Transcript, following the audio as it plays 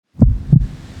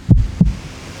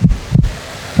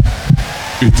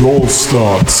It all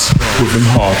starts with a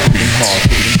heartbeat.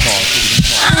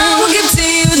 I will give to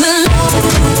you the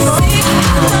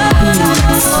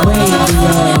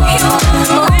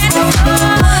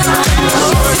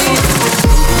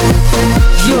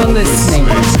You're listening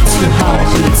to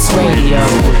Heartbeats Radio.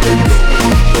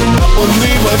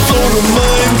 Only my soul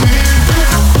remind me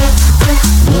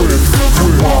with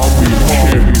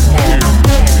Heartbeat.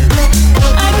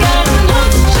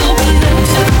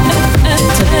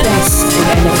 The best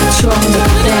in electronic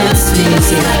dance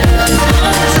music.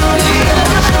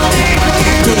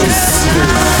 This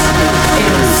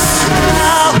is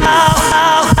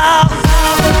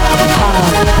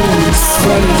Heartbeats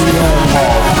Radio.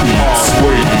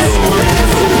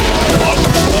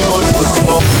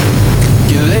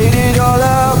 You laid it all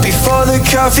out before the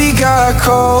coffee got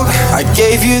cold. I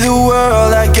gave you the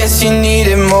world, I guess you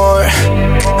needed more.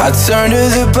 I turned to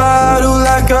the bottle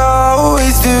like I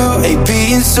always do. Ain't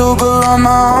being sober on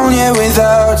my own, yeah,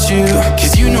 without you.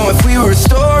 Cause you know if we were a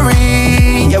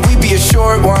story, yeah, we'd be a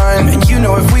short one. And you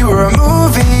know if we were a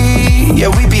movie, yeah,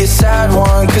 we'd be a sad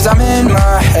one. Cause I'm in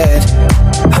my head,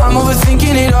 I'm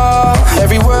overthinking it all,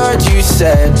 every word you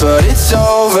said, but it's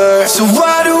over. So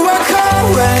why do I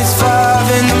call when it's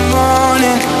 5 in the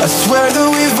morning? I swear that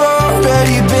we've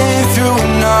already been through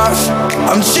enough.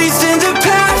 I'm chasing the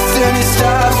past and it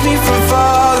stops me from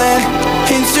falling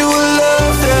into a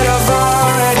love that I've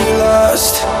already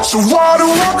lost. So why do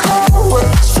I call when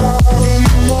it's 5 in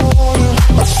the morning?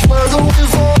 I swear that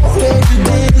we've already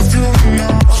been through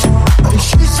enough. I'm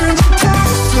chasing the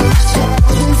past and it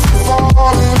stops me from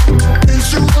falling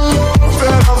into a love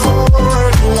that I've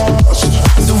already lost.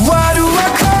 So why do I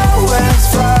call when it's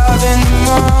 5 in the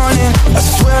morning? I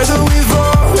swear that we've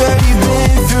already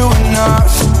been through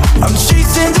enough. I'm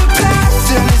chasing the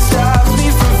past and it stops me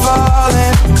from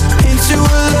falling into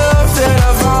a love that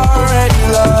I've already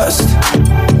lost.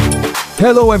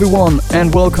 Hello everyone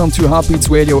and welcome to Heartbeats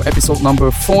Radio episode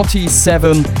number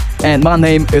 47, and my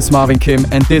name is Marvin Kim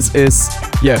and this is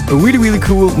a really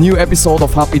cool new episode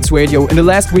of Heartbeats Radio. In the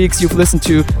last weeks you've listened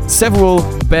to several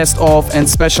best of and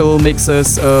special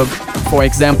mixes, for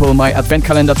example my Advent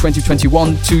Calendar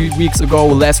 2021 2 weeks ago.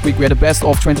 Last week we had a best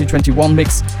of 2021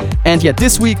 mix, and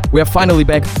this week we are finally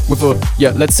back with a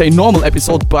let's say normal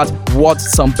episode, but what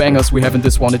some bangers we have in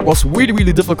this one. It was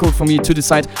really difficult for me to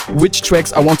decide which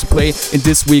tracks I want to play in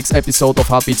this week's episode of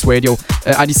Heartbeats Radio.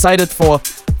 I decided for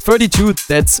 32,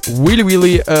 that's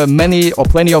really many or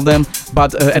plenty of them,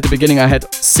 but at the beginning I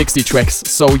had 60 tracks,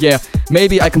 so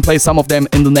maybe I can play some of them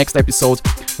in the next episode.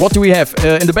 What do we have?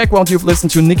 In the background you've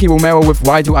listened to Nicky Romero with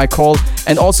Why Do I Call,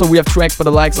 and also we have tracks by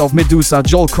the likes of Medusa,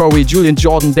 Joel Corey, Julian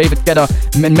Jordan, David Guetta,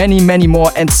 many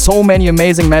more, and so many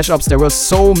amazing mashups. There were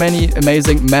so many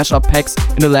amazing mashup packs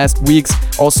in the last weeks,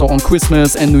 also on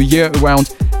Christmas and New Year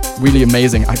around. Really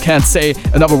amazing, I can't say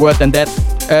another word than that.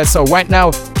 So right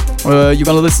now you're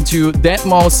gonna listen to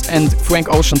Deadmau5 and Frank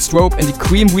Ocean Strobe in the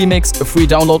Cream remix, a free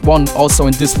download one. Also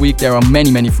in this week there are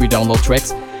many free download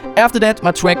tracks. After that,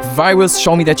 my track Virus,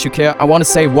 Show Me That You Care. I want to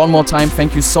say one more time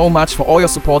thank you so much for all your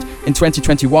support in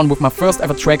 2021 with my first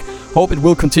ever track. Hope it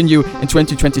will continue in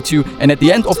 2022, and at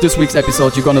the end of this week's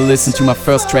episode you're gonna listen to my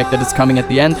first track that is coming at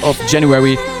the end of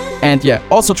January. And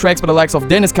also tracks by the likes of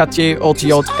Dennis Cartier,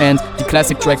 OTO, and the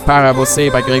classic track Para Você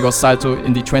by Gregor Salto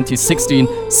in the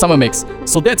 2016 Summer Mix.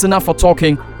 So that's enough for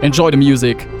talking, enjoy the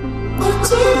music.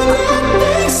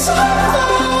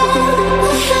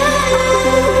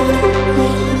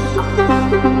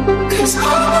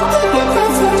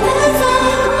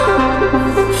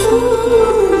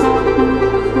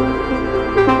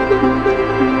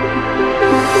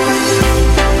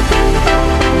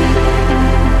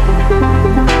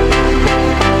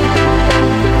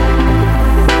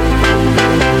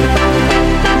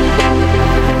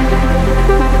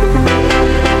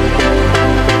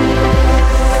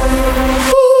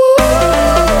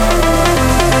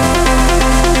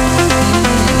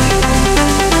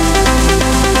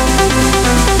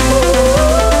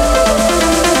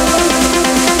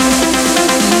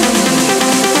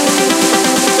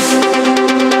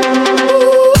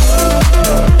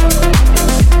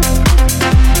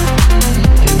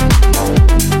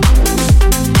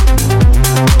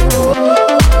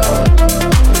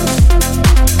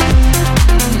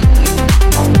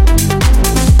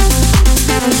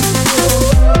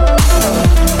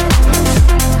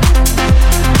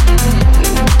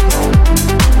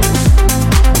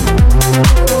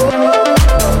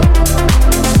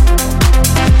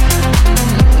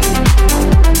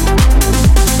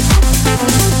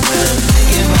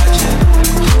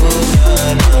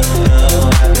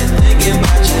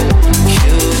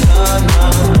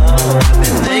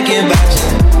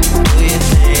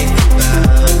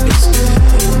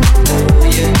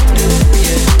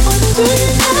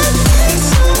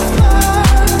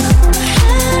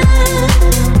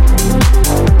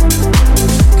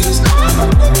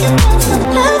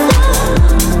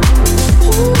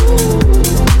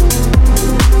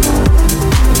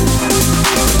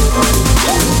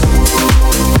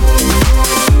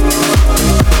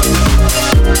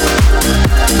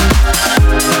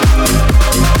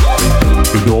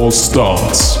 all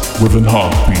starts with a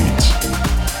heartbeat.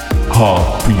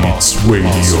 Heartbeats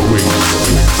Radio.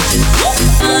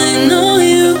 I know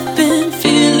you've been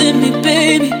feeling me,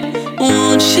 baby.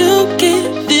 Won't you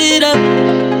give it up?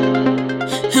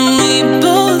 And we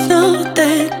both know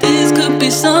that this could be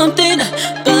something,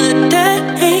 but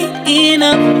that ain't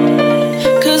enough.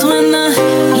 'Cause when the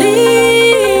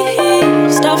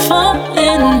leaves start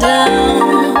falling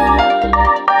down,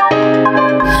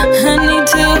 I need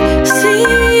to see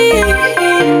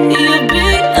you be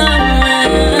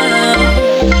around.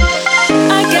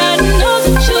 I gotta know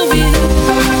that you'll be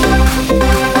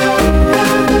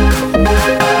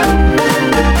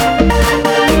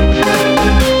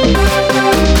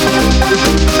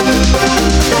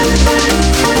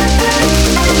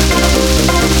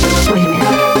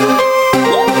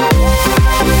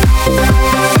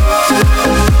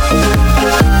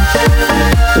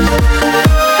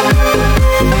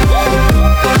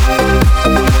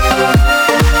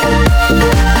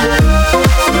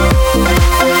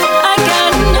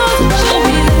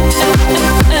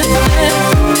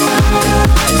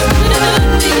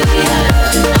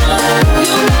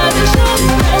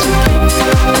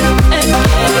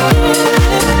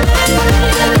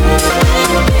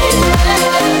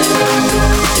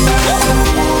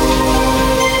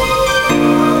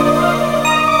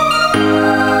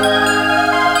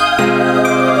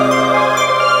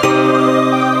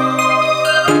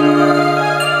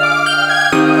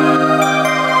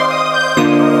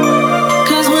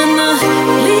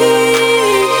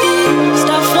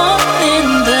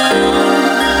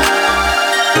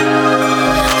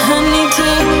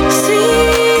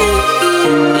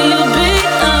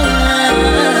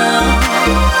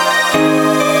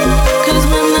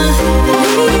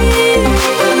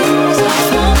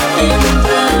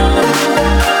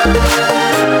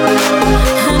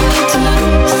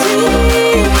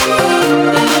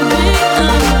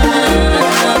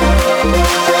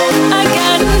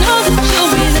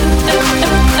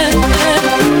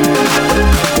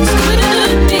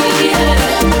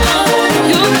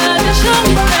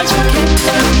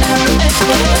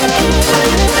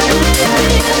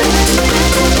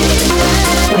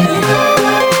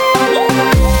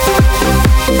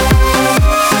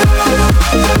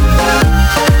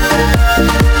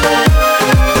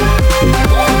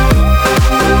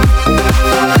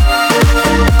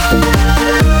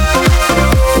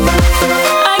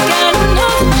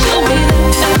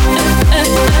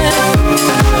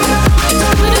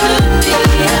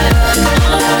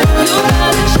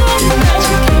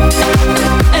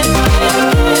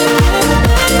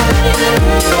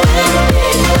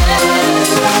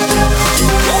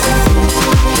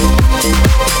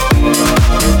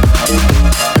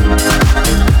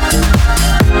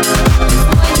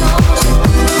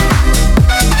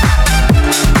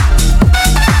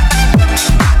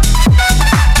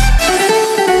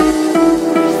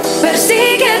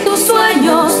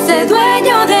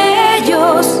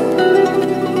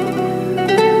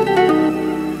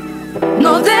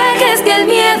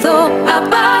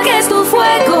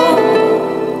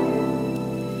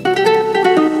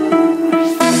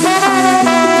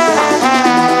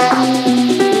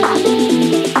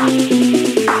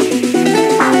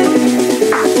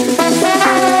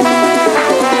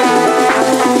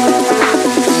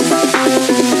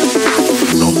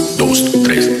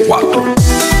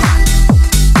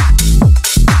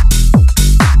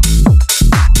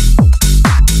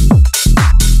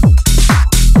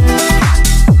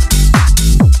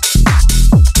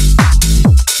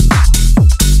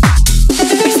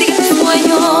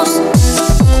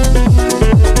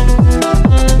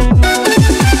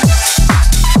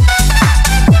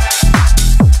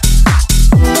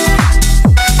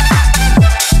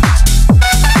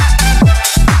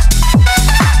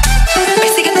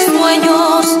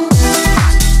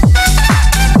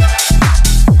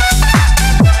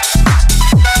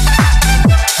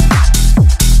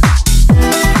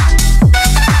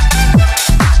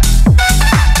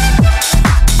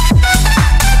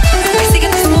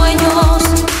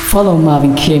Follow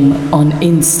Marvin Kim on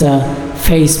Insta,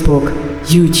 Facebook,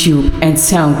 YouTube and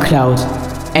SoundCloud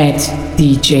at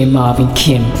DJ Marvin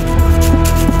Kim.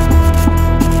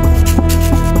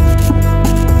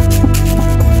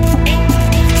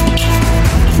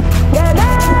 Got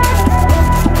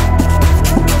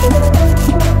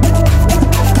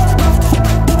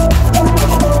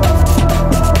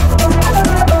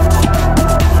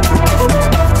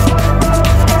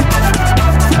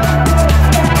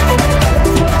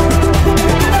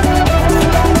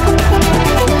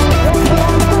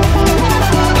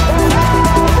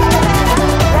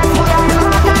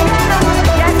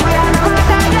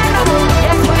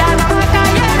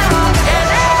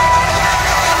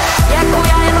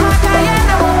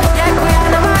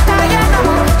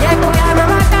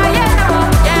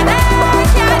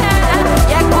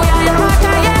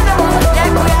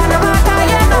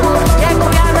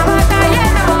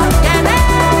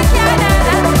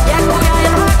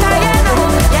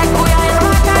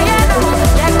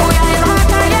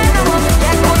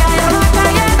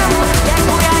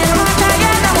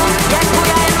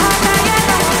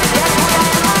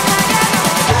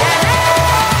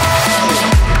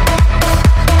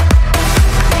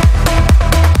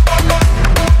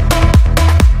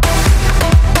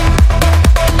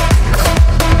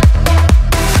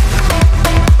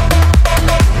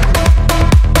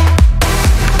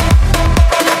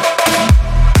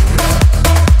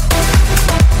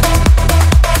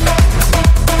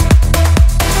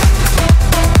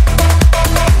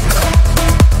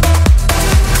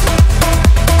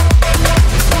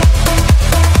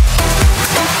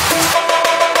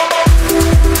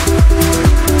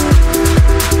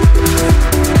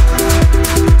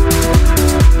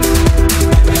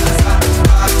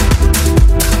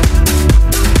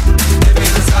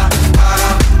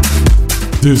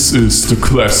This is the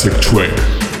classic track.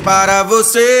 Para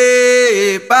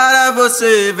você,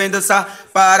 vem dançar.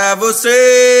 Para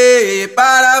você,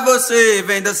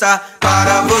 vem dançar.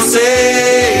 Para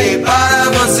você,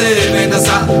 vem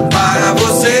dançar. Para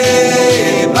você, vem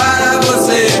dançar. Para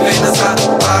você, vem dançar.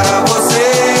 Para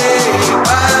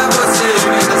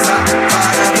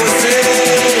você,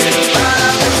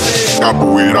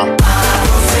 Capoeira.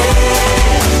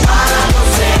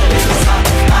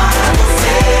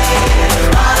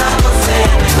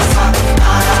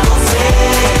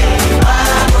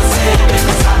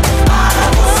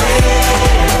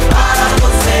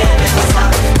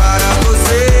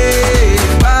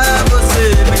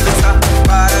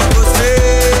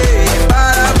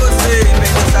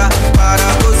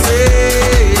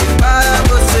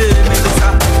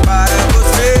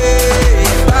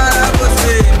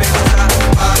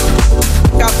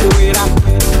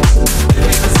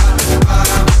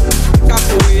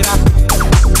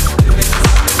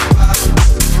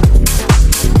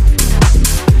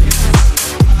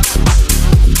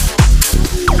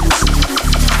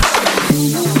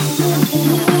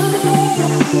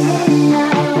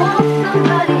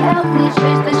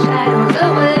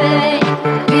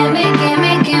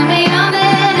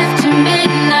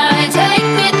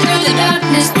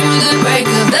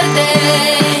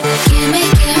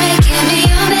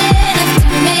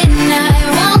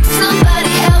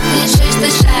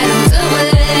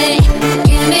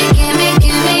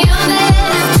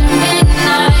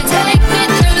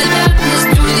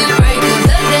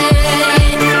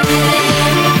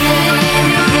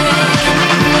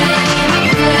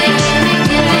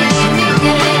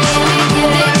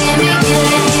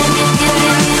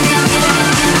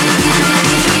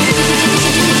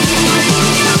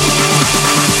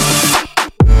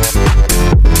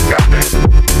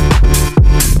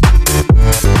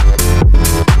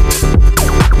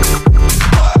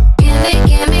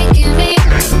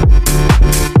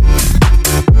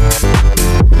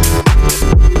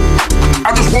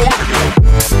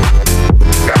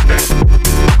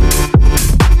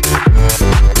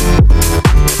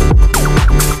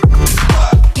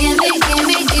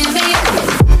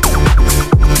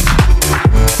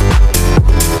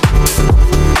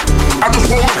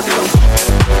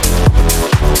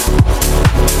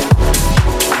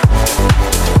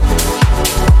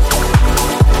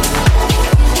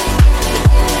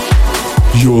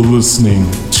 You're listening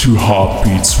to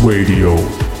Heartbeats Radio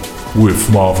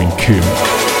with Marvin Kim.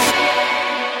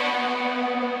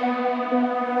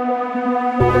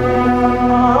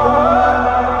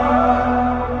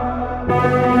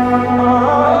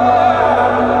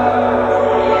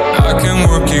 I can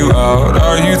work you out.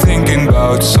 Are you thinking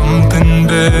about something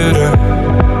better?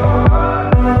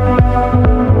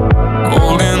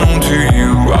 Holding on to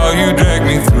you while you drag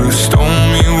me through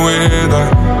stormy weather.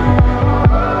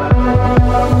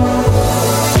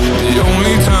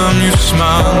 You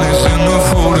smile is in the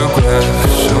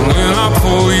photographs, and when I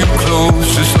pull you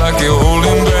close, it's like you're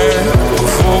holding back.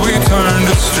 Before we turn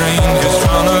to strangers,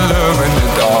 trying to love in the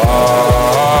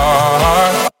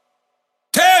dark.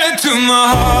 Tell it to my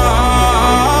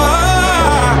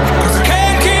heart, 'cause I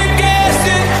can't keep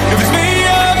guessing if it's me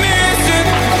you're missing.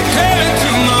 Tell it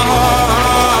to my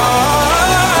heart,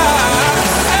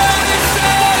 and it's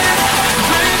saying,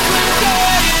 please quit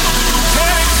saying.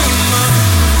 Tell it to my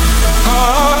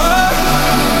heart.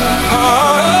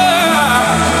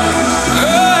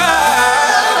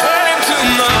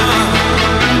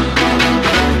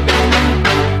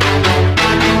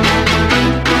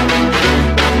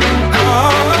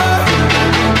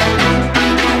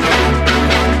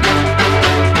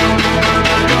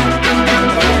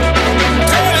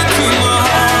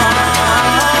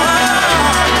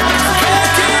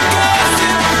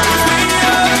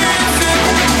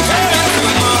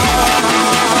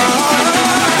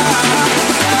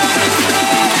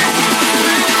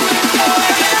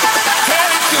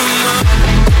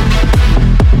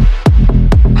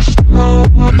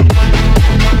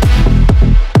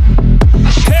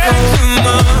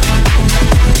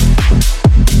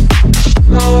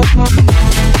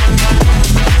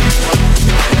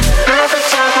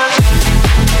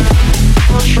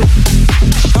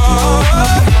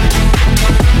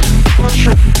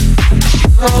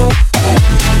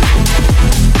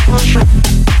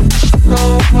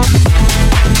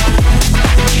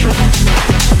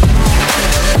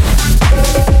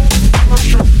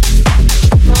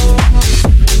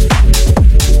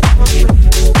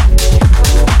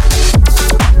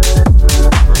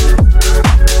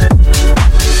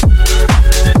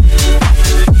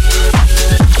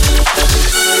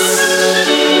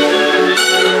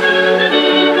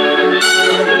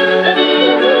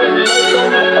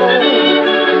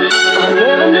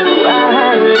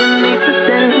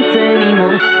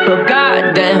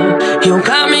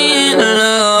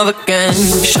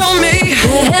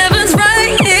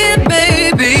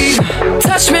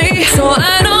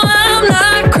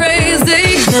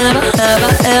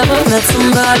 but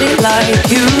somebody like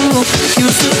you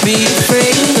used to be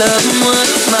afraid of love and what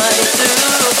it might do.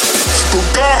 Oh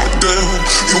goddamn,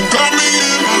 you got me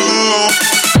in love.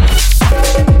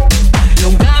 You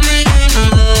got me in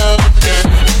love again.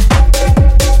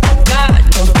 God,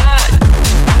 oh God.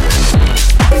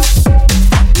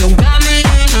 You got me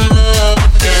in love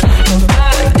again. Oh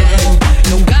goddamn,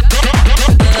 you got me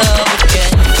in love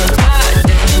again. Oh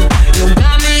goddamn, you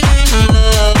got me in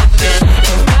love again.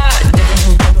 Oh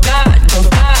goddamn, God, oh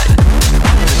God.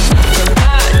 Oh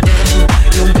goddamn,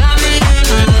 you got me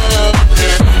in love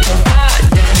again. Oh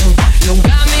goddamn, you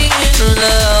got me in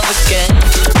love again.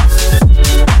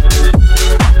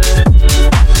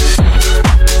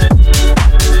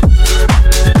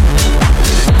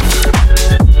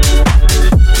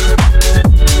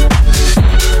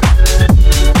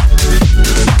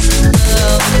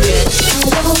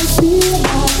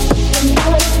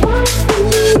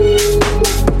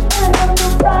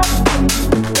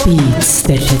 Beats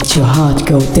that let your heart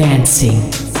go dancing.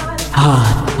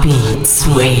 Heartbeats,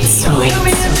 wait.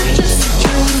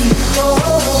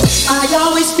 I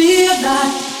always feel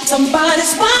like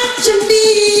somebody's watching me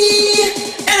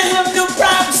and I have no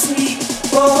privacy.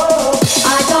 Oh,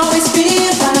 I always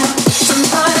feel like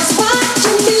somebody's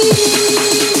watching me.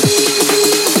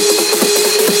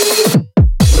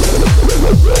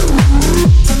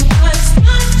 Somebody's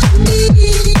watching me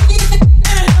and I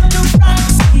have no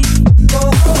privacy.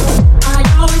 Oh, I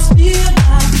always feel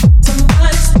like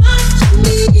somebody's watching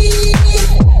me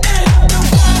and I have no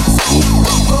privacy.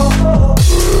 Oh.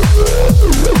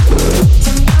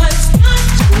 Somebody's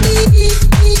watching me,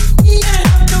 and I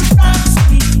have no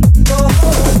privacy.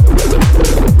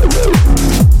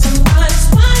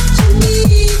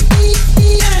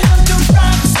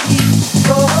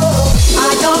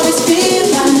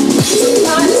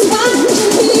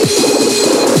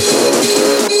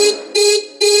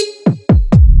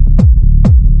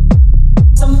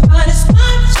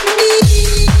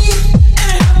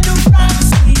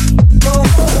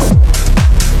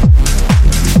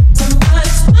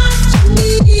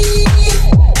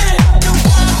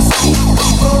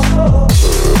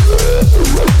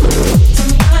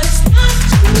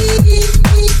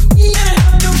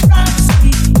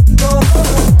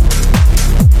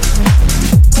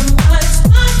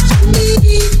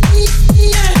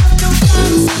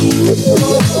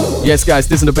 Yes, guys,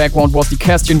 this in the background was the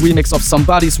Castian remix of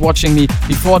Somebody's Watching Me.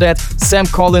 Before that, Sam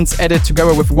Collins added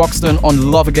together with Roxton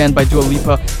on Love Again by Dua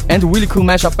Lipa, and a really cool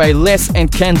mashup by Les and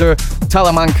Kender,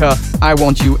 Talamanca, I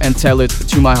Want You and Tell It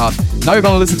To My Heart. Now you're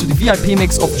gonna listen to the VIP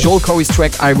mix of Joel Corey's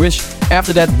track I Wish.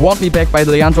 After that, Want Me Back by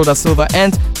Leandro da Silva,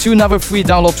 and two another free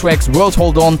download tracks, World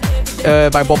Hold On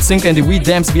by Bob Sinclair and the We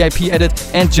Dance VIP edit,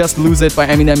 and Just Lose It by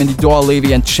Eminem and the Dora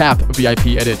Levy and Chap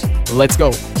VIP edit. Let's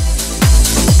go.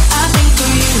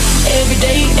 Every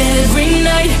day, every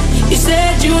night, you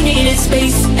said you needed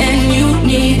space and you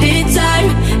needed time,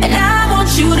 and I want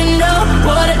you to know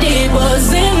what I did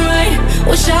wasn't right.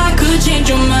 Wish I could change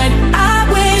your mind. I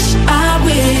wish I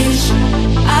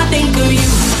think of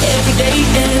you every day,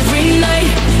 every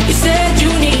night. You said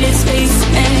you needed space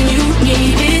and you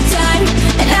needed time,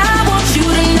 and I want you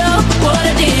to know what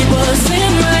I did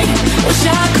wasn't right. Wish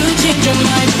I could change your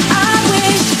mind. I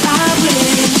wish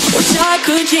I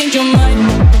could change your mind.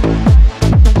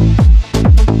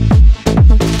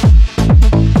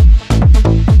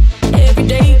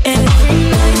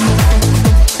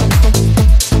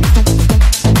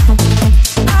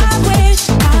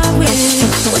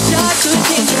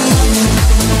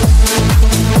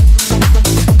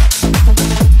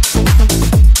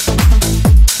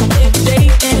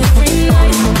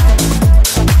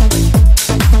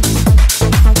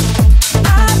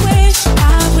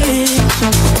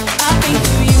 I think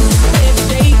of you.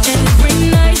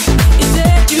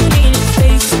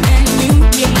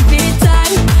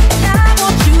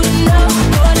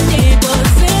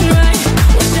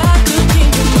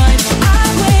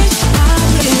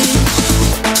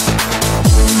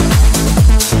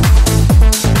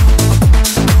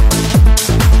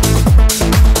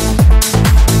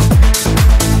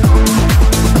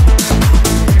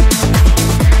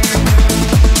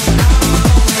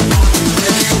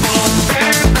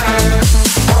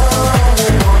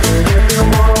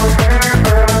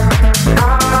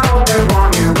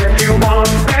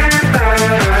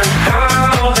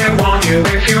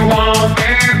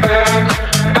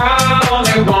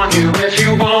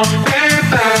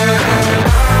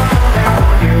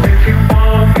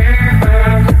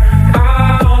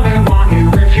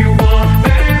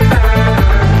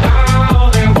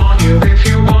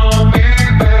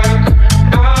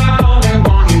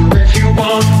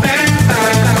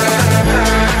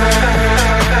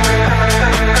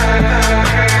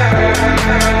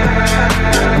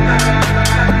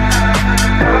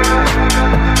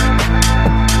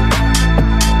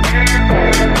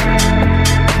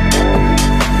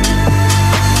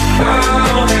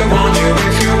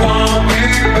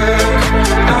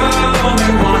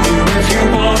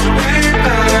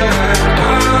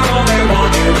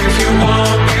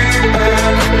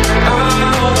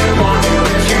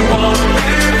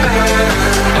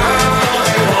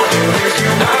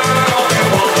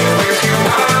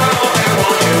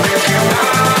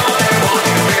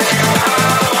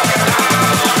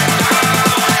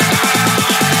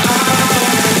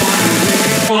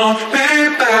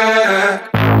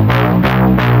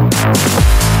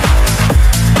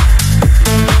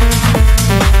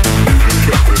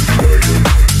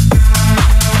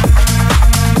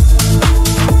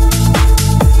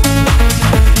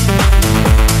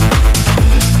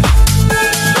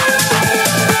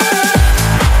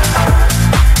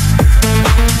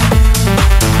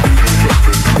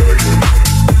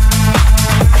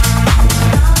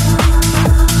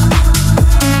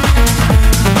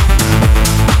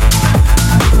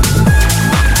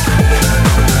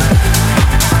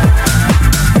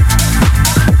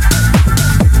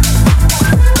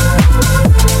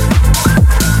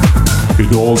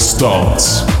 It all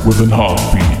starts with an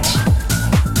heartbeat.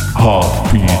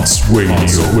 Heartbeats Radio.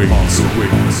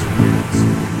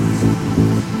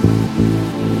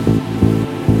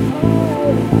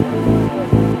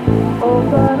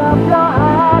 Open up your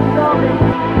eyes, tell me,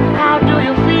 how do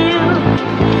you feel?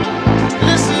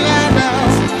 Listen right now,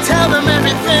 tell them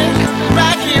everything,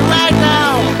 right here, right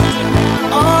now.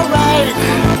 All right,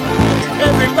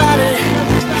 everybody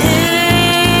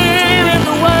here in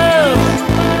the world,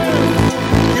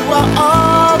 you are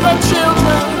all the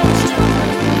children.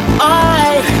 All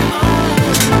right,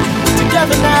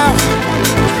 together now,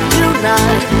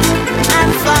 unite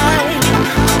and fight.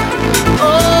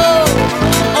 Oh,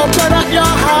 open up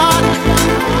your heart.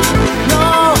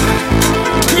 No,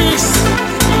 peace,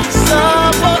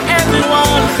 love for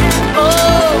everyone.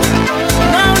 Oh,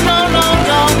 no, no, no,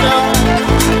 no, no.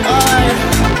 Alright,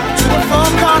 to the four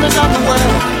corners of the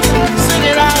world. Sing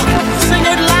it out, sing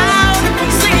it loud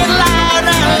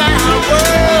and loud.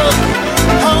 World,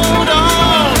 hold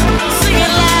on. Sing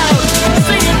it loud,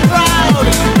 sing it proud.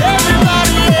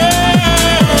 Everybody,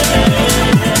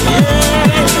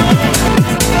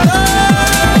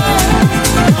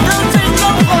 don't take no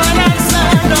for an answer,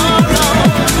 no,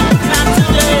 not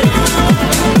today.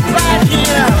 Right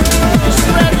here,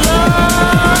 spread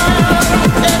love.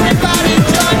 Everybody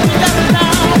join together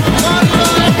now. One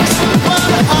voice,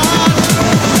 one heart,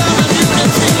 love and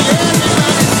unity.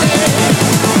 Everybody say.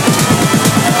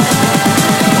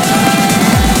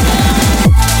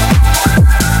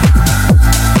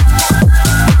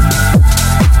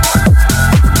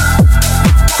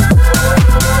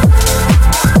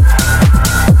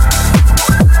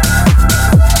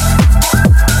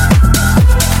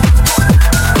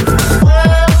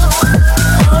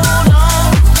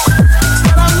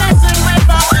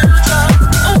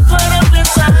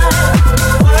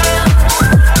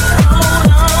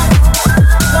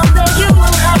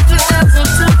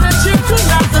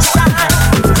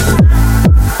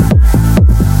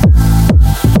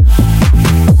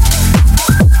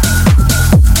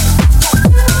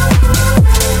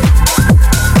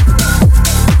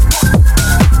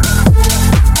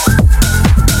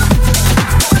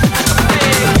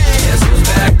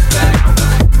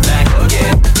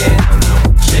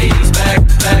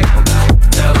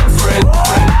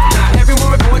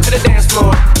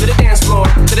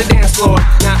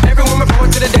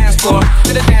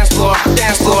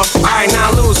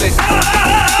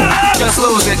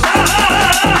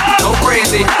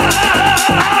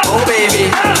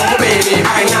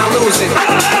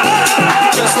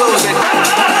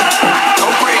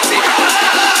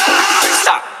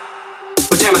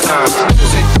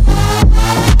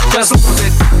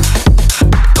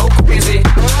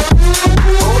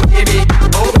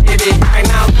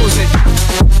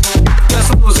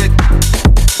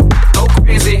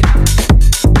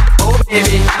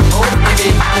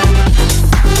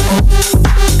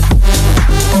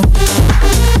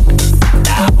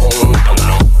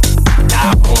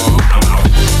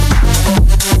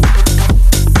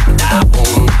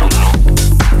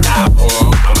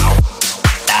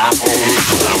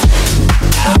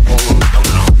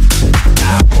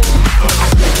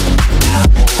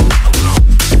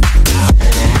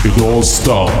 It all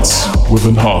starts with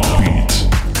an heartbeat.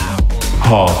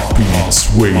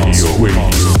 Heartbeats Radio.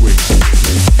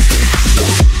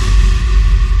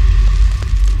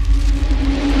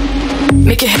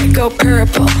 Make your hair go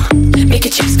purple, make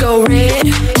your cheeks go red.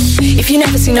 If you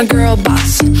never seen a girl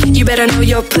boss, you better know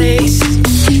your place.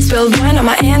 Spilled wine on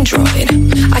my Android,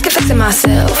 I can fix it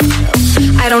myself.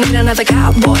 I don't need another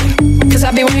cowboy, cause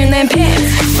I be wearing them pants.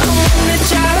 If I want a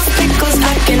jar of pickles,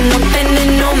 I can open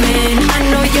it, no man. I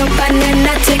know your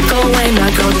banana tickle when my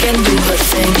girl can do her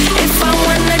thing. If I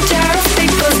want a jar of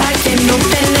pickles, I can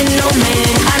open it, no man.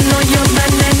 I know your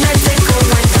banana tickle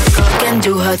when my girl can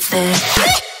do her thing.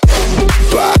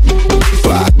 Blah,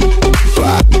 blah,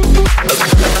 blah.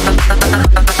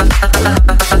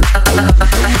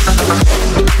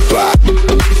 Blah,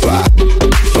 blah,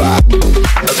 blah.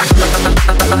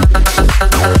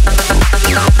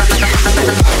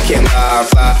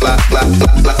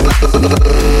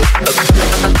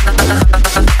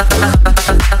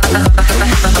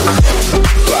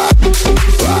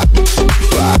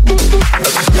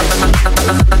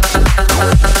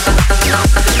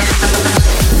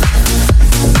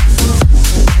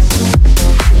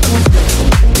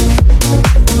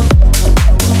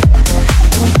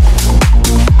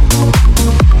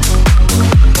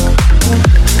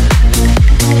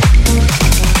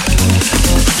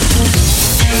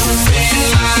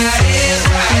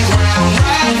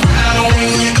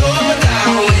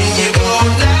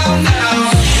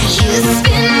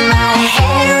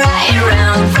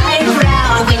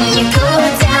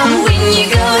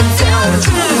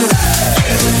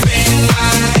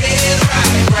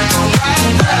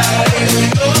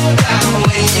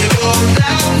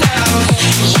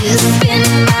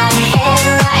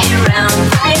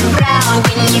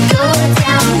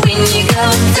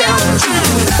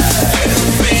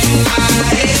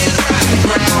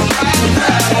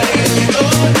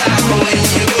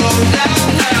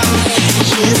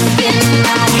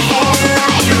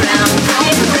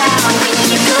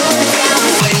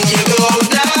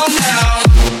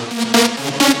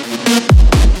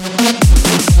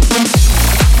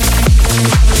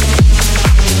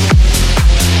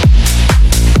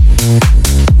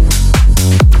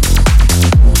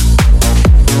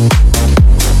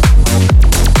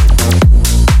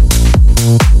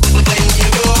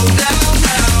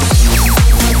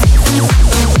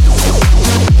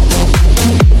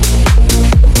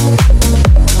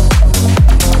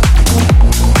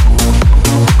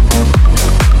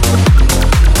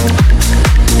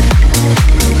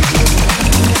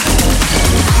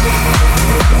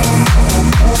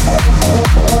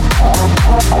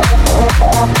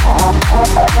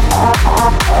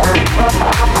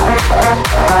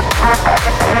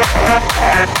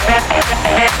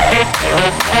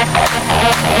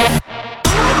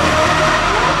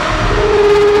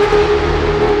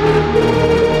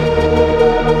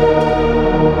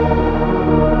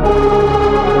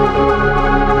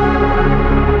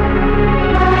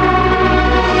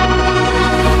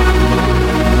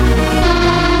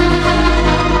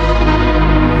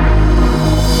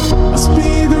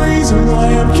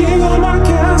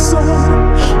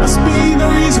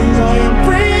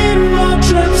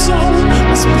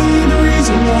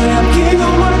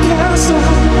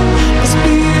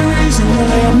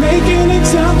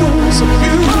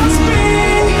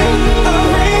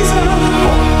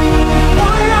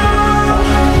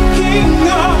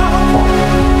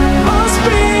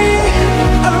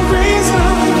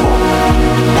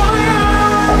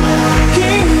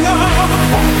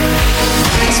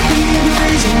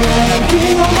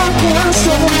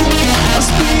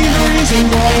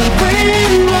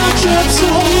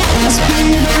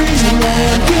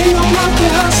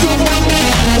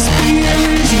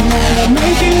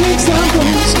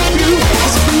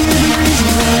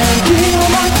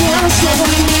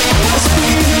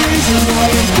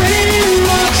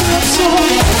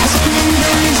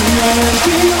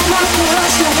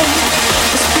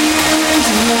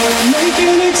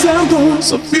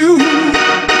 examples of you.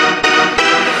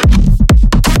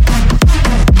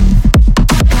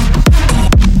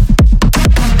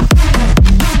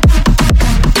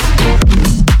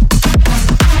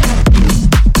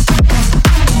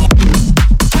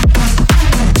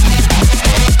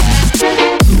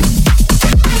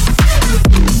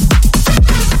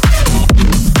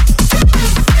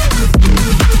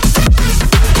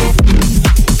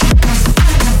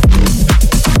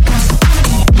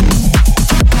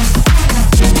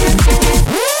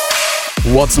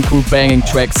 What some cool banging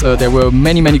tracks. There were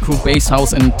many cool bass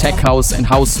house and tech house and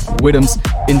house rhythms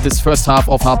in this first half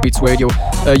of Heartbeats Radio.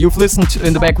 You've listened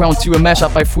in the background to a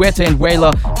mashup by Fuerte and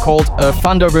Wailer called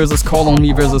Thunder vs. Call on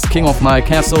Me vs. King of My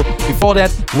Castle. Before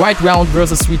that, Right Round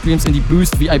vs. Sweet Dreams in the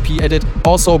Boost VIP edit.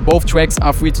 Also, both tracks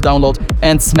are free to download.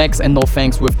 And Smacks and No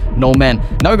Thanks with No Man.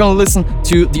 Now we're gonna listen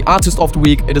to the Artist of the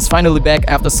Week. It is finally back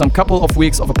after some couple of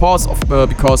weeks of a pause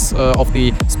because of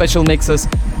the special mixes.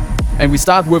 And we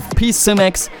start with P.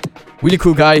 Simex, really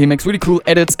cool guy. He makes really cool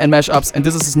edits and mashups, and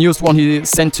this is his newest one he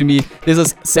sent to me. This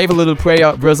is Save a Little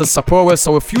Prayer versus Sapporo,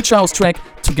 so a future house track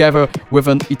together with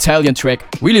an Italian track.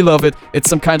 Really love it. It's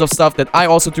some kind of stuff that I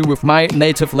also do with my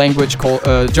native language called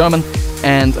German,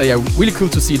 and yeah, really cool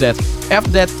to see that.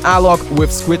 After that, Alok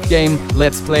with Squid Game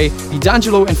Let's Play, the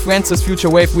D'Angelo and Francis Future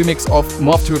Wave remix of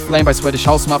Moth to a Flame by Swedish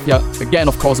House Mafia, again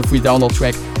of course a free download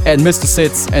track, and Mr.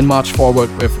 Sids and March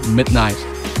Forward with Midnight.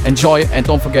 Enjoy, and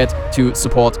don't forget to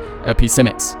support P.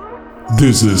 Simex.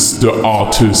 This is the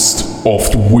Artist of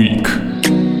the Week.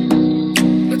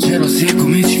 La gelosia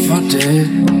come ci fa te.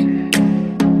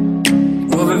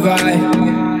 vai?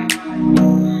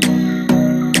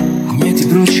 Come ti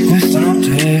bruci questa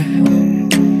notte?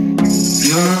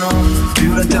 Io non ho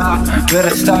più l'età per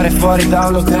restare fuori da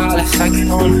un locale. Sai che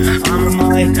non amo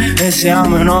mai e se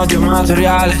amo è un odio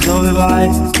materiale. Dove vai?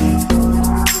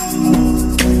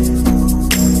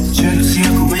 Cielo sia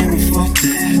come mi fotte.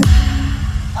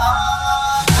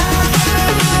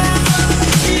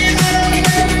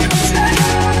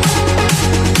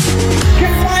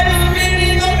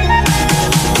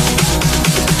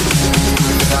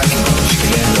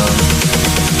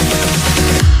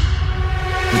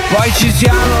 Poi ci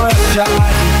siamo lasciati,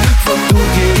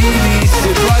 fottuti e rivisti.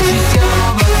 Poi ci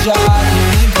siamo baciati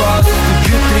nei posti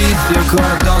più tristi.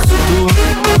 Ancora addosso tu,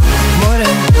 amore,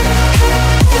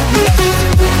 mi lasci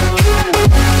sempre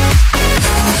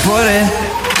amore.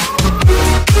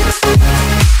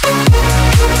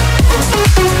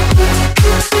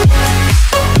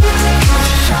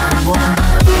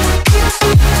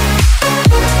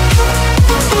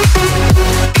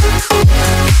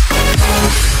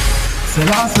 Se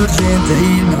la sorgente,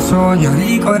 il mio sogno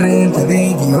ricorrente,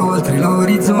 vedi oltre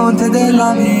l'orizzonte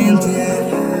della mente.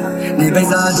 Nei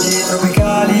paesaggi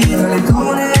tropicali, tra le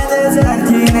dune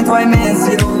deserti, nei tuoi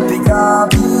immensi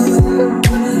rompicapi.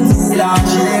 Mi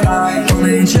lascerai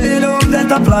come in cielo un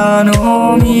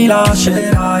deltaplano, mi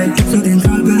lascerai chiuso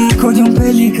dentro il becco di un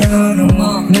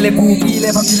pellicano. Nelle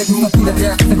pupille, papille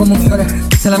gustatine, sei come un fiore,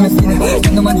 sei la mia fine.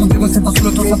 Quando mangi un tempo sento solo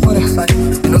il tuo sapore, sai,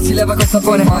 e non si leva col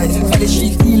sapore mai. Fai le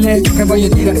scintille, ciò che voglio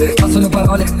dire, ma sono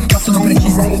parole, ma sono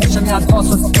precise. Lasciami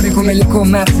addosso, sapore come le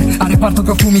commerze, a reparto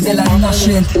profumi della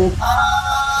rinascente.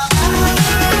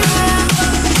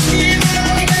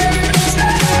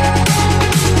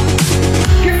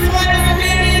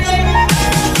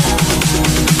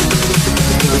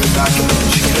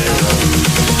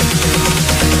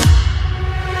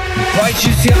 Poi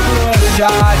ci siamo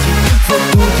lasciati,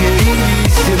 fottuti e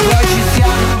rivisti. Poi ci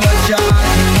siamo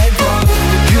baciati nei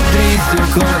posti più tristi.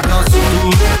 Ancora addosso tu,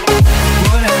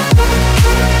 amore,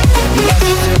 mi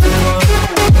lasci sempre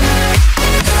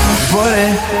amore.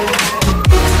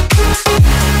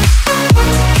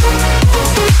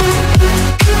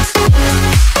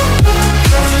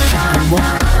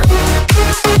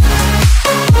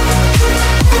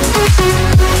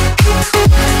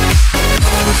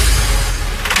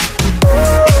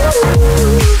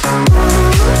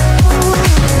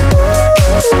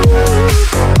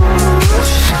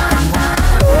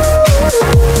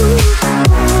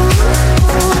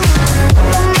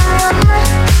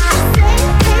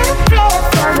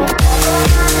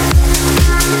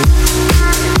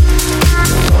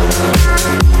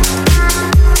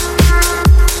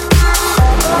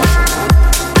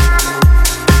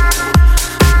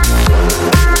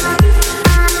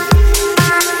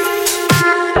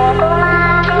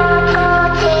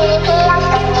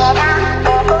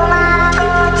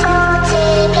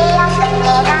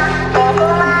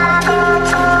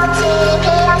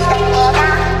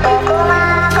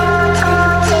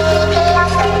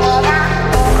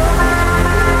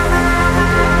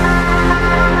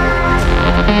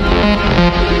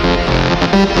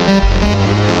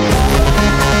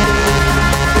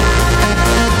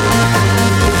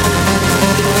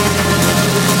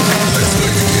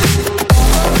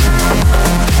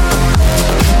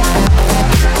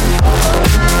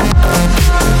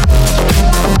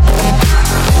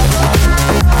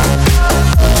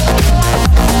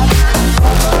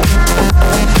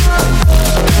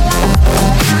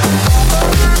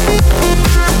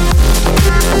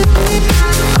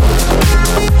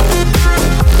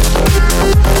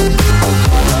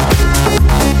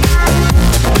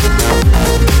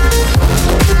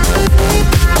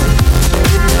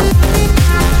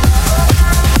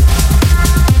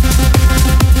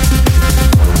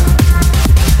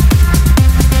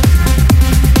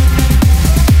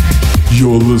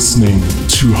 You're listening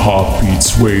to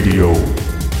Heartbeats Radio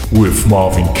with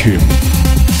Marvin Kim.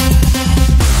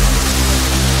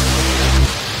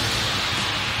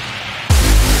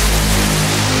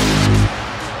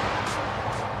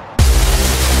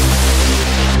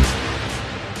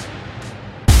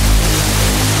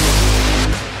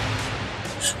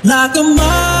 Like a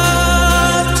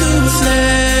moth to a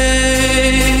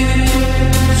flame,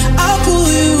 I'll pull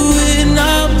you in,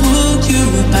 I'll pull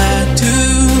you back to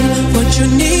what you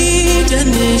need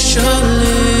initially.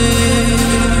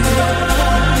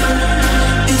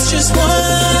 It's just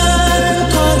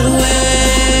one call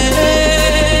away,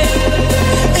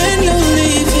 and you'll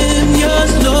leave him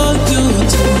yours loyal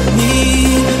to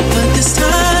me. But this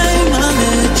time I'll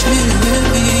let you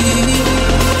be,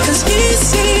 'cause he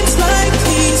seems like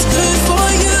he's good for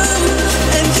you,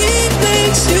 and he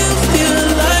makes you feel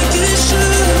like you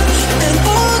should.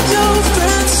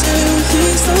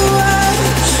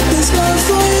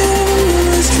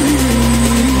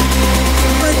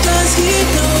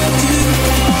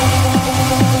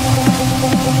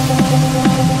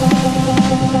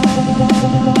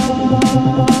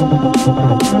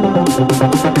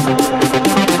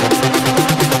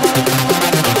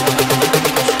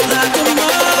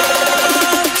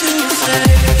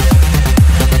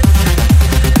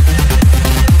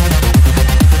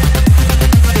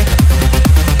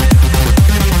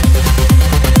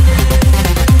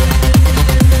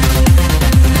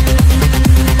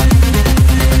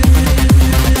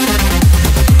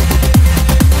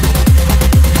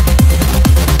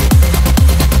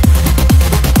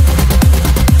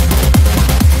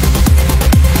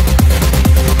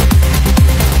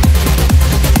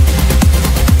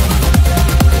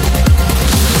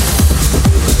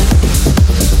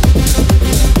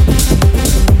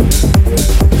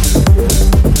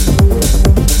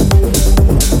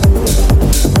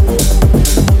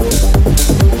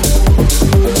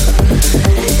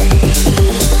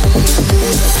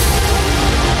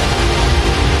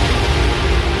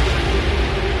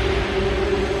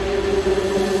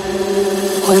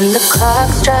 When the clock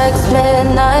strikes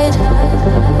midnight,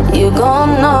 you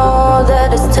gon' know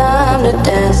that it's time to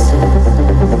dance.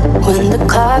 When the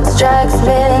clock strikes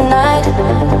midnight,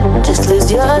 just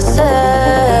lose yourself.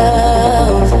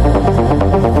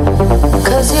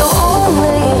 'Cause you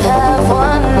only have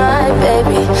one night,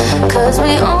 baby. 'Cause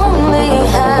we only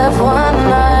have one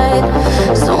night.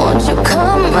 So won't you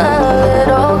come a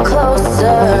little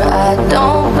closer? I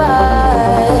don't bite.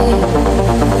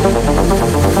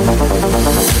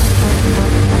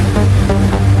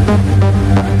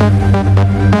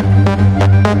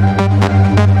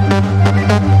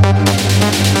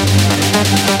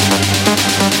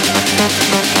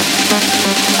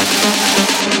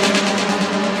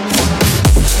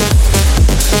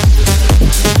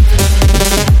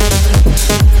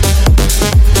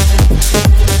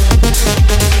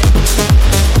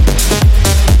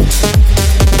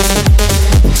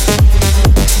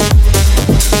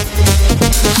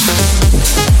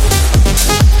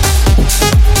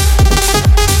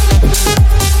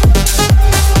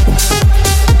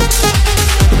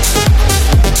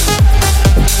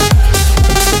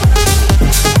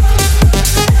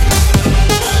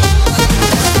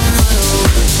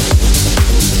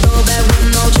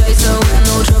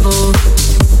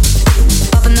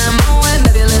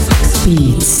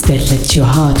 That let your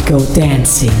heart go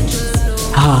dancing.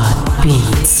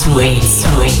 Heartbeats, wait.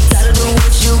 Gotta do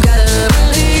what you gotta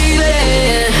believe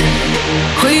it.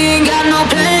 We ain't got no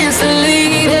plans to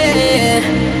leave it.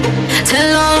 Tell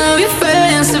all of your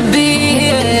friends to be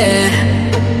here.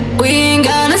 We ain't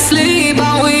gonna sleep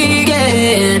all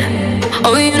weekend.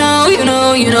 Oh,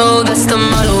 you know that's the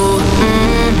motto.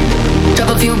 Drop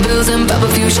a few bills and pop a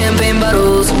few champagne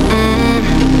bottles.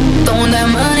 Throwing that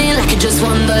money like you just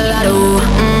won the lotto.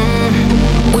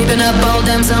 We've been up all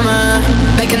damn summer,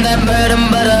 making that bread and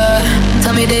butter.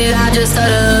 Tell me, did I just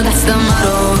stutter? That's the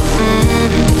motto.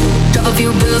 Drop a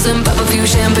few bills and pop a few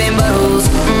champagne bottles.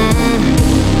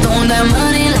 Throwing that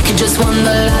money like you just won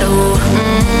the lotto.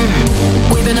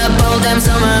 We've been up all damn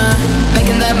summer,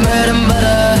 making that bread and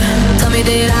butter. Tell me,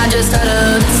 did I just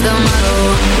stutter? That's the motto.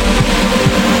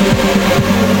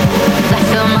 That's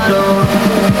the motto.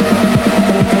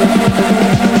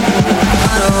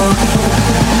 Motto.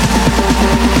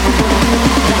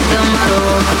 That's the motto.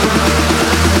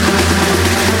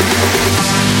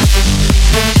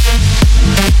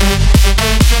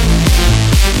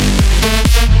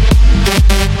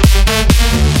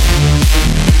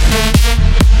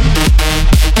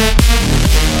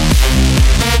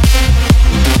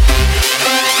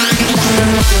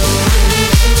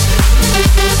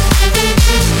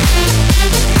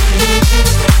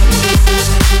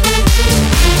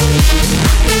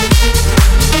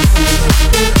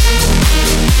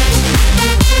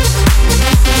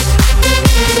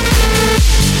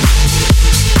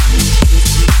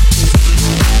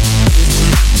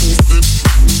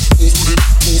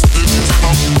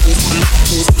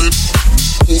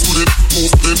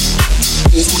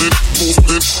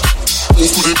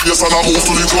 Yes, and I move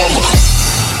to the drum.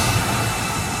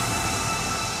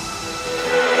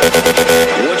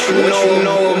 What you know?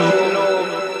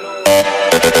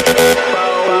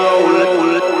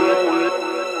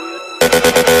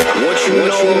 What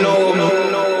you know?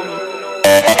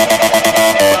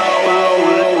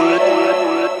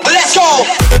 Let's go.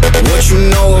 What you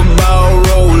know about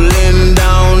rolling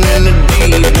down in the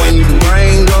deep? When your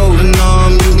brain goes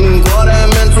numb, you can call that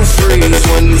mental freeze.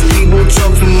 When these people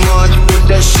talk too much, put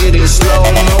that shit in slow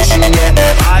motion.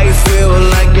 Yeah, I feel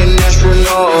like an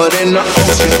astronaut in the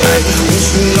ocean. Like, what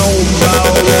you know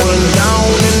about rolling down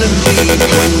in the deep?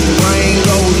 When your brain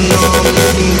goes numb, you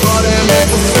can call that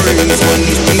mental freeze. When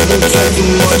these people talk too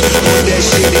much, put that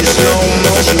shit in slow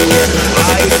motion. Yeah,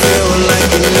 I feel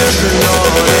like an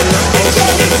astronaut in the ocean.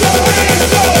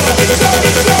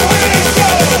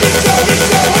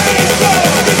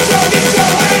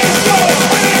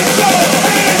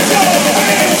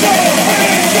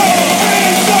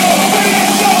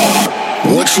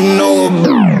 What you know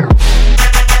about?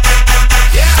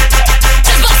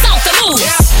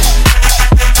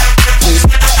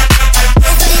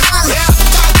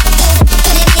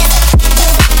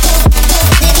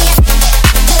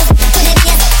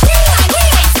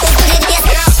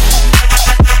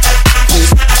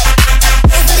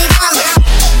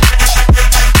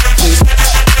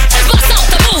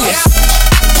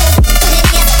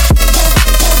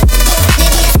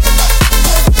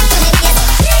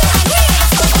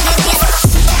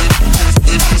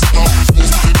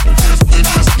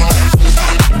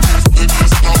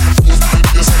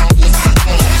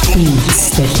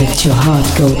 That let your heart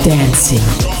go dancing.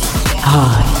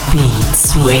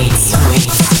 Heartbeats, wait.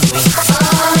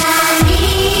 All I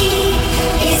need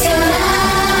is your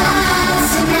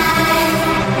love tonight.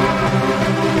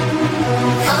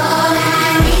 All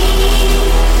I need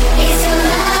is your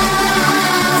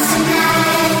love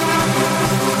tonight.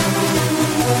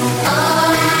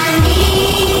 All I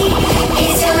need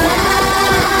is your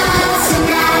love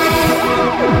tonight.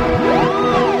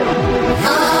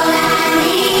 All I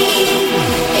need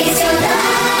is your love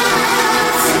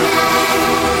tonight.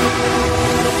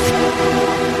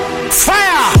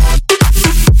 Fire!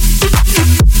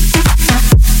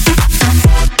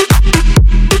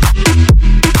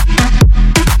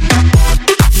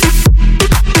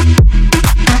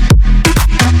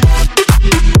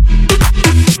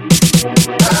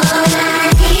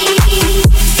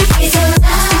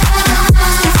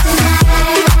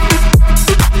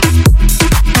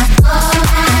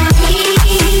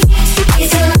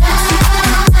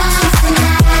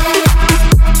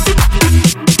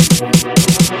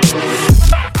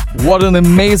 What an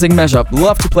amazing mashup.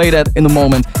 Love to play that in a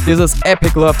moment. This is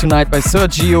Epic Love Tonight by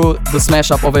Sergio, the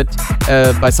smash up of it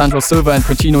by Sandro Silva, and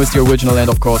Contino is the original, and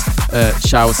of course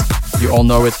Shouse, you all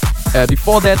know it.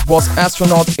 Before that was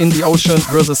Astronaut in the Ocean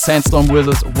versus Sandstorm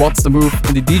versus What's the Move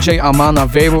in the DJ Armana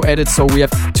Vero edit. So we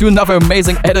have two another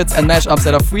amazing edits and mashups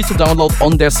that are free to download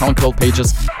on their SoundCloud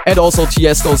pages, and also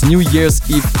Tiesto's New Year's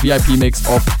Eve VIP mix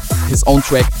of his own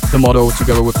track, The Motto,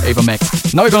 together with Ava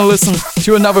Max. Now we're gonna listen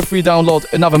to another free download,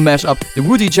 another mashup, the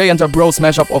Woody J and the Bros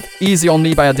mashup of Easy on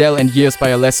Me by Adele and Years by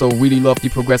Alesso. Really love the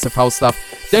progressive house stuff.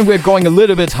 Then we're going a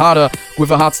little bit harder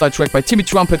with a hardstyle track by Timmy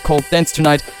Trumpet called Dance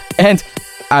Tonight, and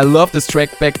I love this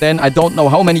track back then. I don't know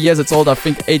how many years it's old, I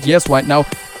think 8 years right now,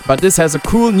 but this has a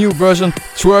cool new version,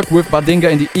 Twerk with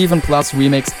Badinga in the Even Plus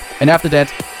remix. And after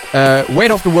that,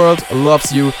 Weight of the World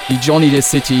Loves You, the Johnny the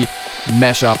City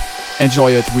mashup.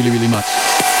 Enjoy it really, really much.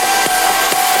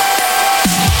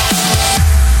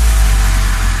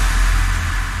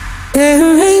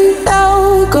 There ain't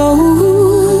no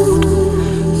gold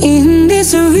in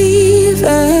this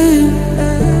river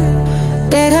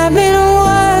that I've been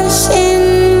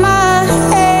washing my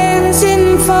hands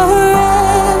in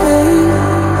forever.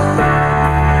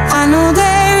 I know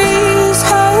there is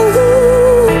hope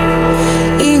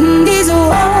in these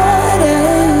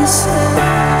waters,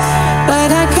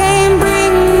 but I can't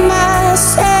bring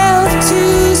myself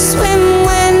to swim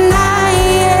when I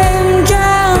am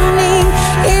drowning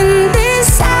in this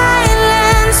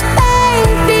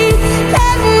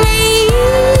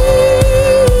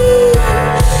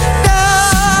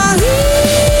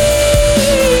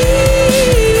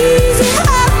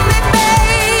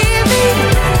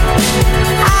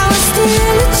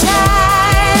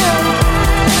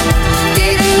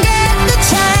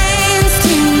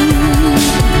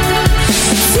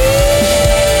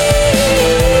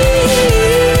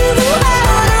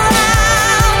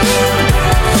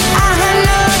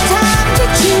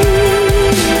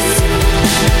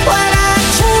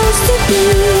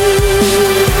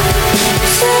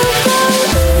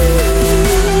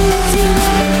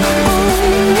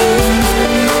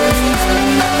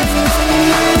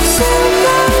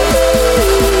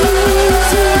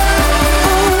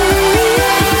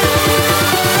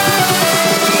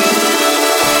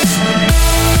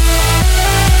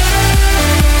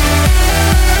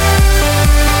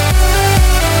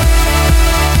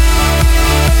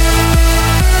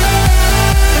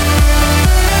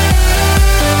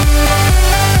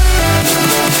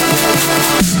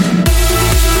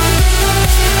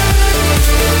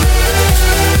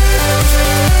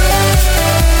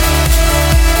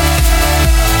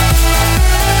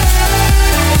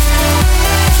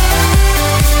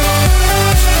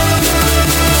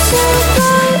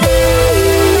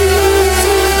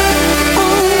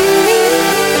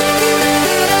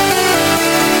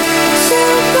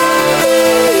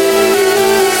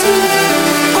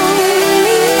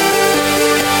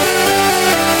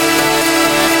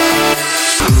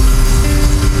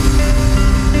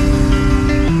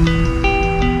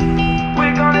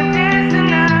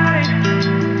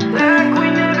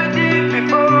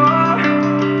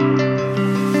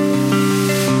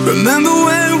Remember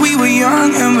when we were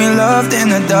young and we loved in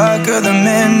the dark of the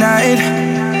midnight?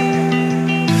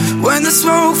 When the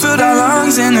smoke filled our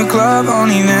lungs in the club,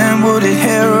 only then would it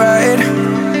hit right.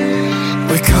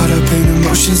 We're caught up in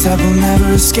emotions that will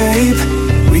never escape.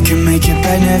 We can make it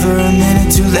back, never a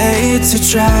minute too late to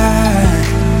try.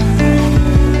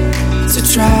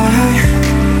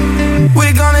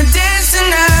 We're gonna dance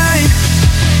tonight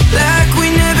like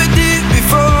we never did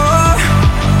before.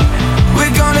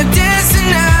 We're gonna dance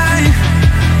tonight,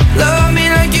 love me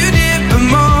like you did but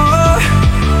more.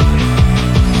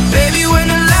 Baby, when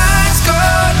the lights go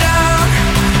down,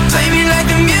 play me like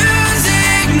the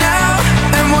music now,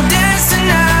 and we'll dance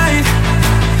tonight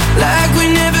like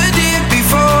we never did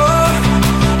before,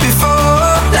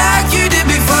 like you did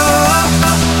before.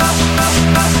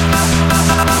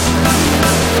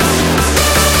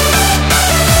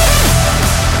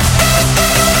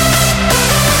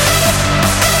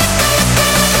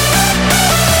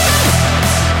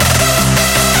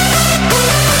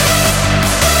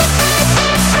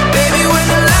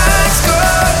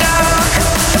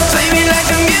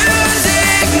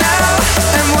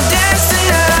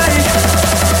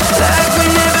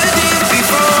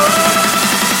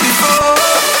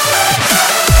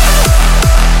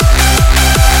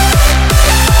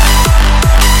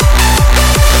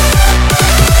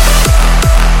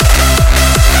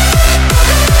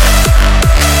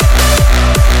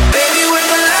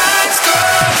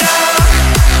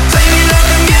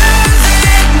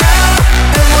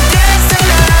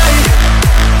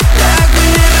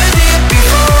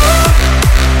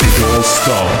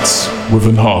 With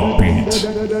an heartbeat.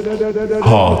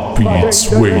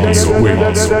 Heartbeats Radio.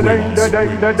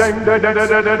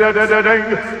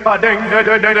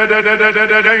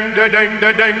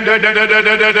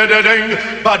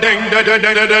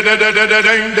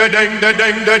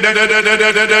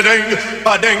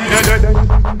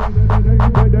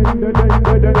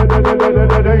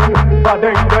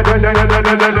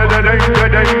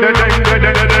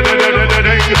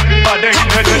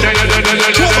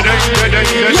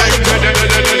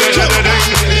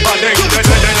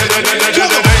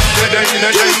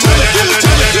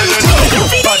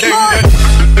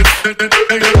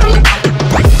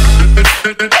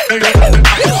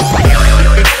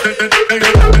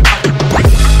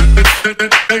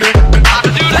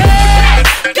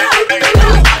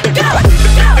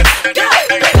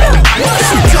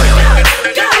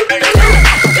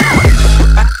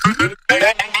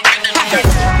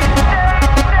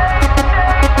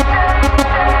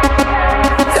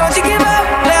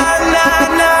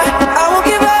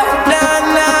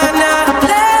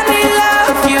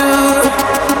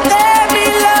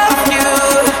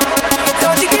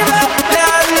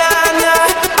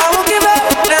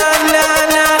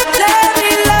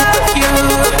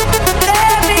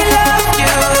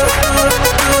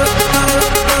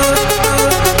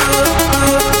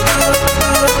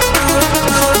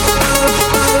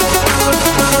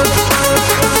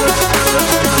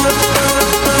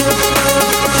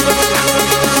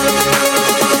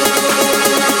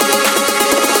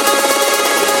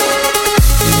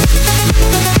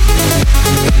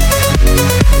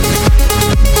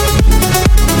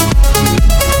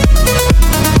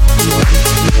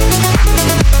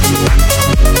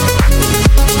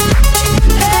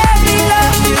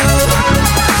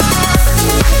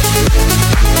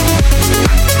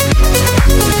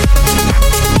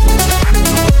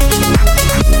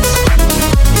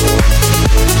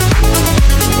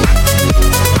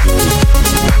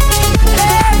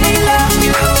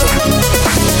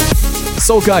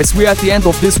 So guys, we're at the end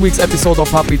of this week's episode of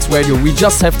Heartbeats Radio. We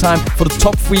just have time for the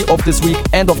top 3 of this week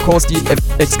and of course the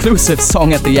exclusive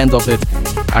song at the end of it.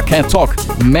 I can't talk,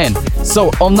 man.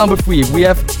 So on number 3 we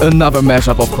have another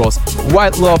mashup, of course.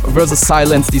 Wild Love vs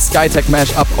Silence, the Skytech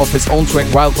mashup of his own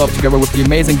track Wild Love together with the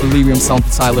amazing Delirium sound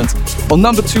Silence. On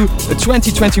number 2, a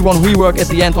 2021 rework at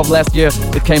the end of last year.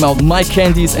 It came out Mike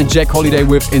Candies and Jack Holiday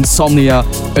with Insomnia,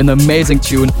 an amazing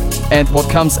tune. And what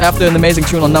comes after an amazing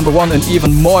tune on number 1, an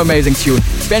even more amazing tune,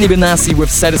 Benny Benassi with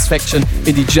Satisfaction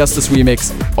in the Justice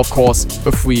remix. Of course,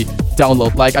 a free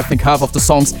download, like I think half of the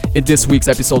songs in this week's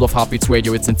episode of Heartbeats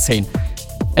Radio. It's insane.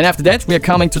 And after that, we are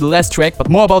coming to the last track, but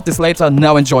more about this later.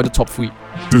 Now enjoy the top 3.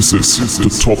 This is the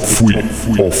top 3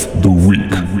 of the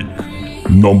week.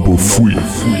 Number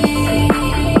 3.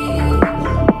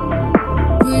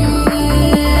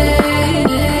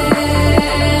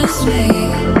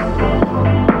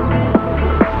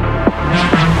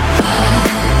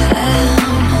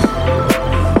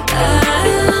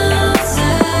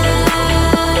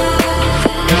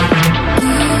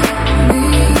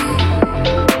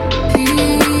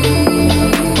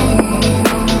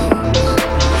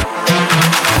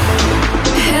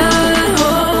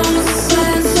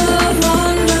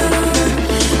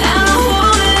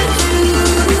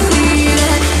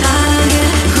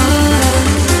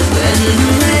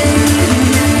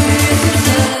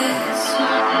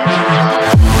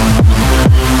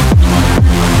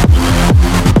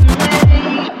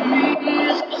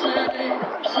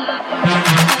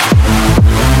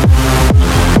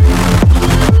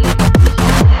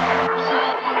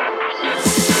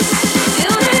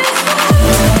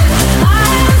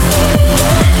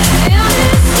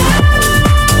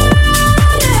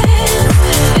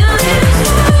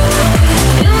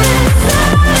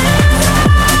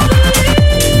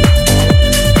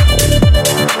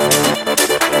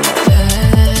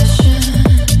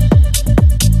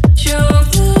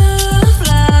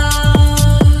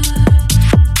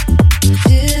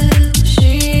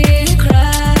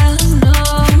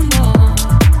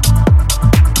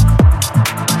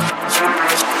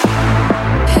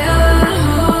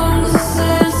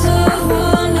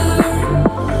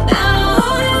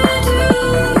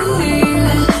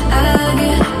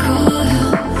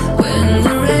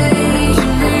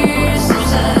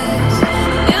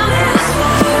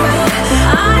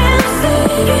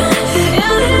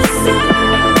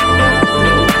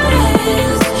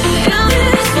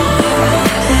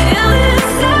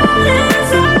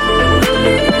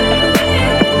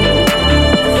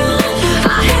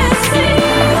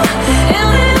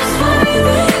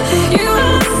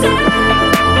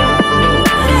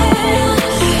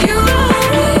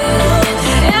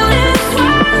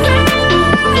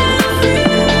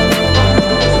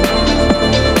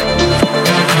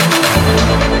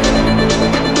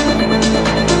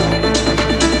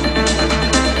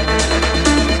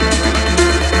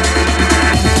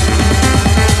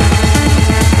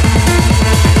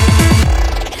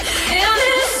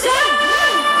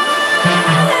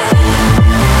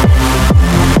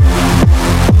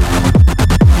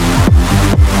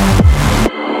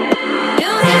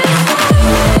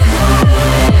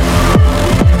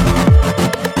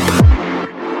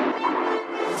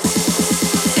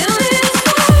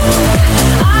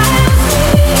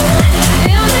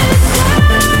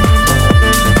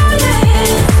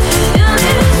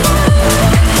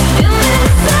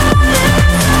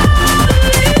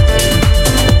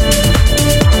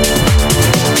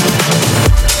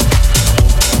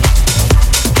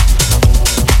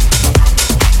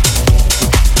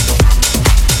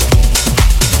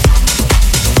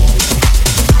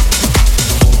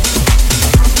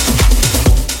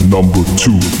 number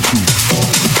 2.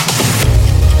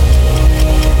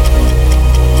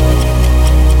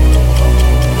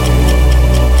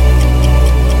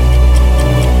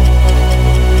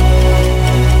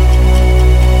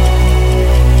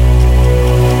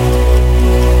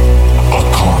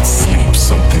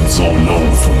 All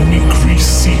over me,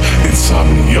 greasy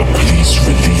insomnia. Please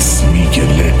release me and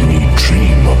let me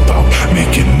dream about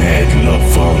making mad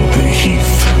love on the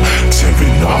heath,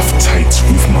 tearing off tights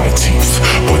with my teeth.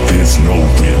 But there's no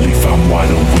relief. I'm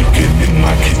wide awake and in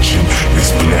my kitchen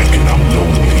it's black and I'm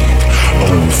lonely.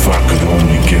 Oh, if I could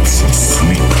only get some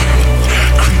sleep.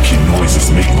 Creaky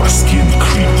noises make my skin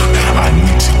creep. I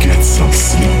need to get some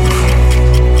sleep.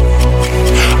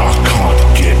 I can't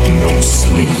get no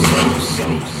sleep.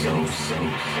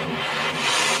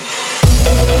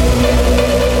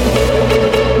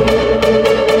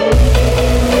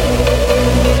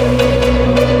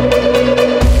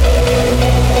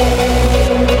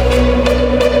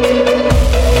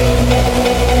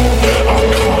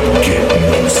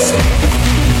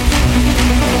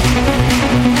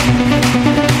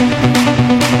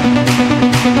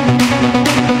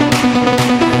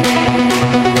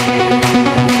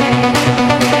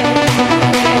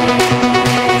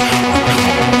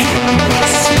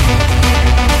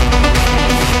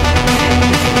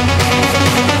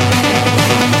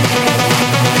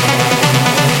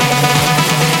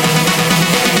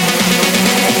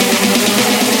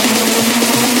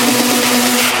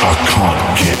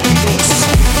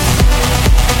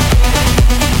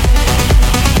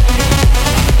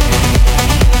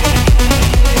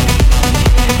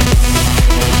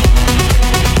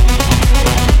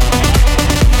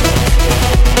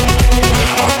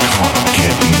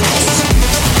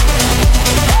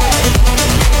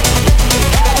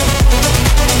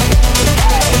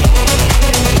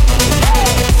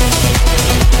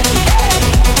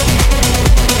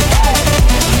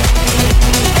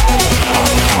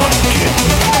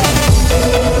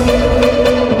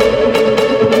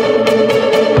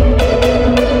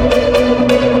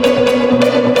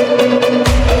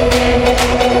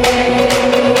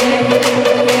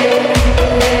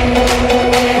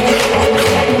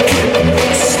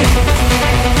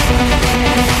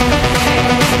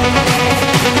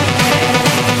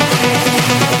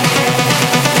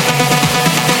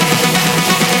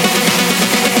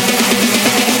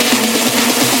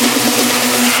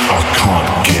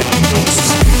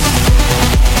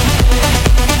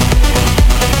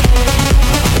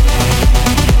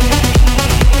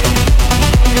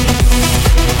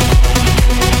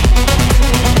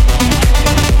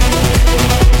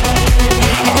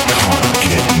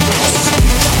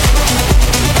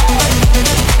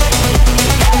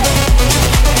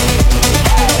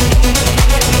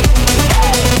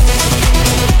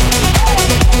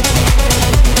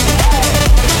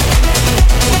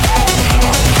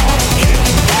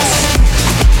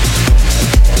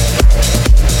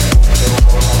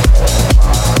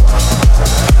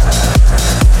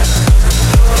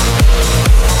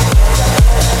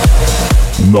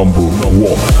 Number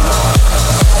 1.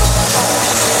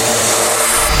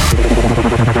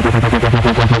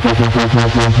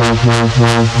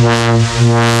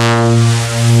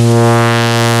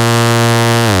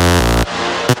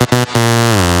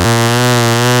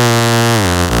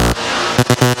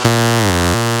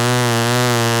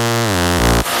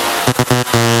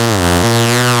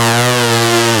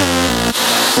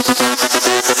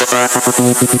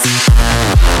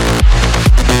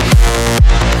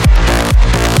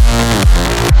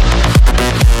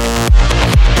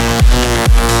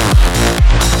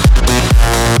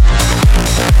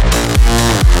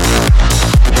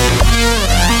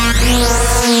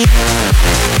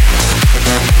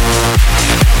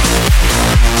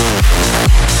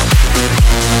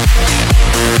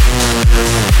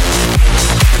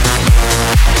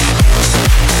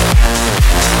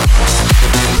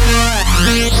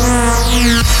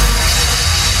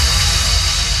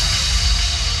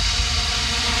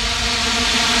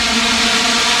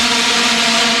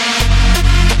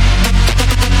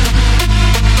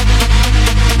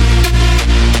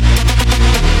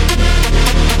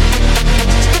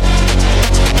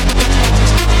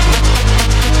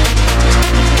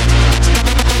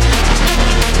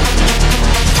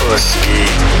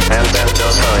 And then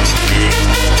just hurt me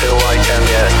till I can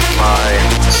get my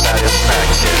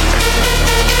satisfaction.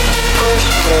 Push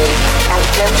me and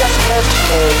then just hurt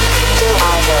me till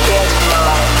I can get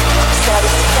my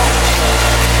satisfaction.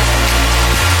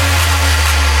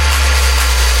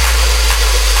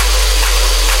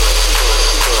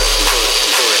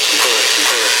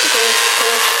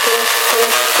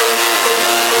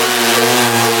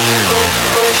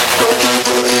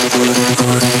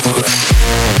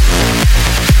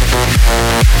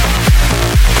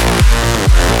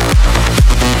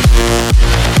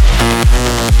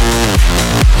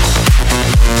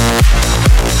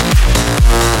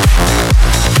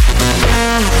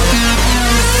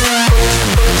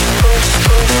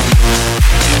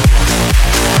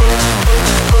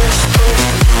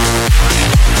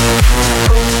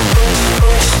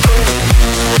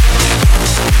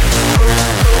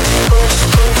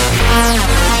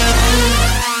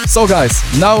 So guys,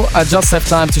 now I just have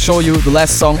time to show you the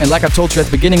last song, and like I told you at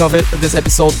the beginning of this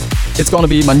episode, it's gonna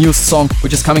be my newest song,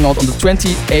 which is coming out on the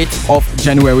 28th of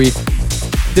January.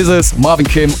 This is Marvin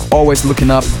Kim, Always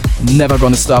Looking Up, Never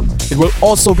Gonna Stop. It will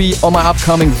also be on my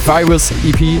upcoming Virus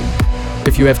EP.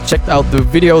 If you have checked out the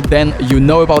video, then you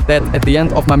know about that. At the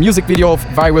end of my music video of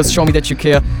Virus, Show Me That You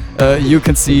Care, you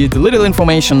can see the little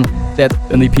information that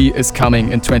an EP is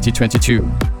coming in 2022.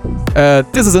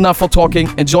 This is enough for talking.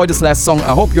 Enjoy this last song.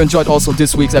 I hope you enjoyed also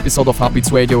this week's episode of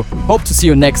Heartbeats Radio. Hope to see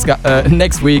you next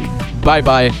week. Bye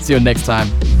bye. See you next time.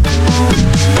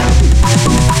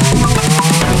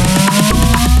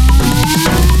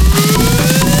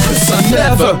 'Cause I'm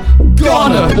never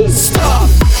gonna stop.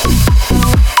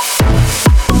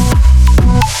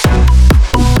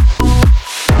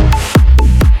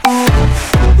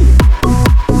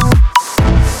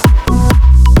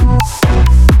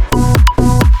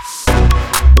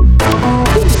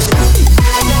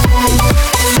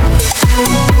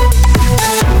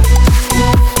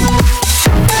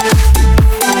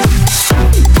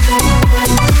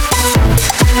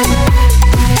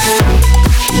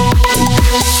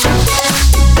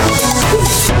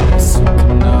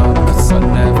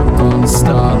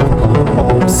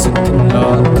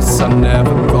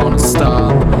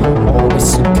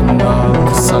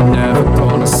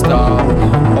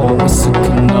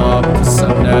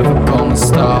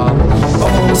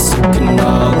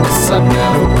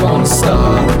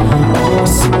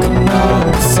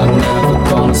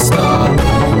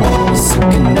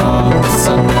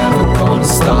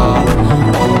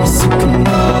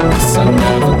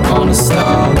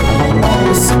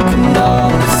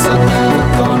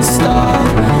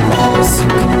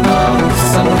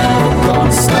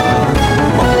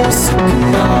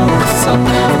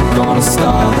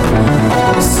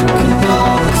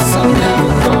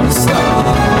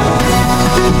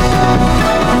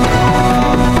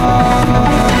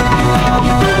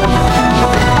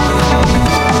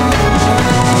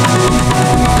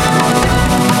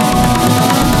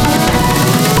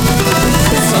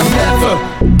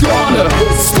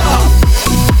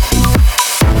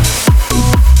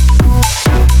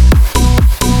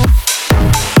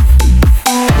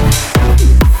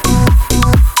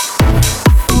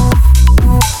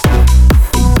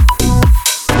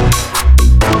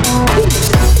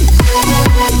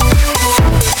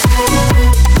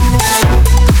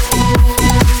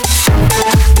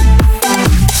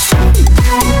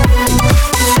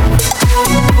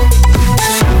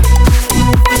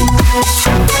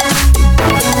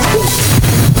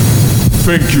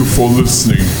 Thank you for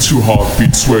listening to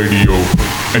Heartbeats Radio.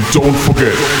 And don't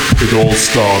forget, it all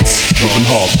starts with a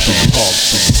heartbeat.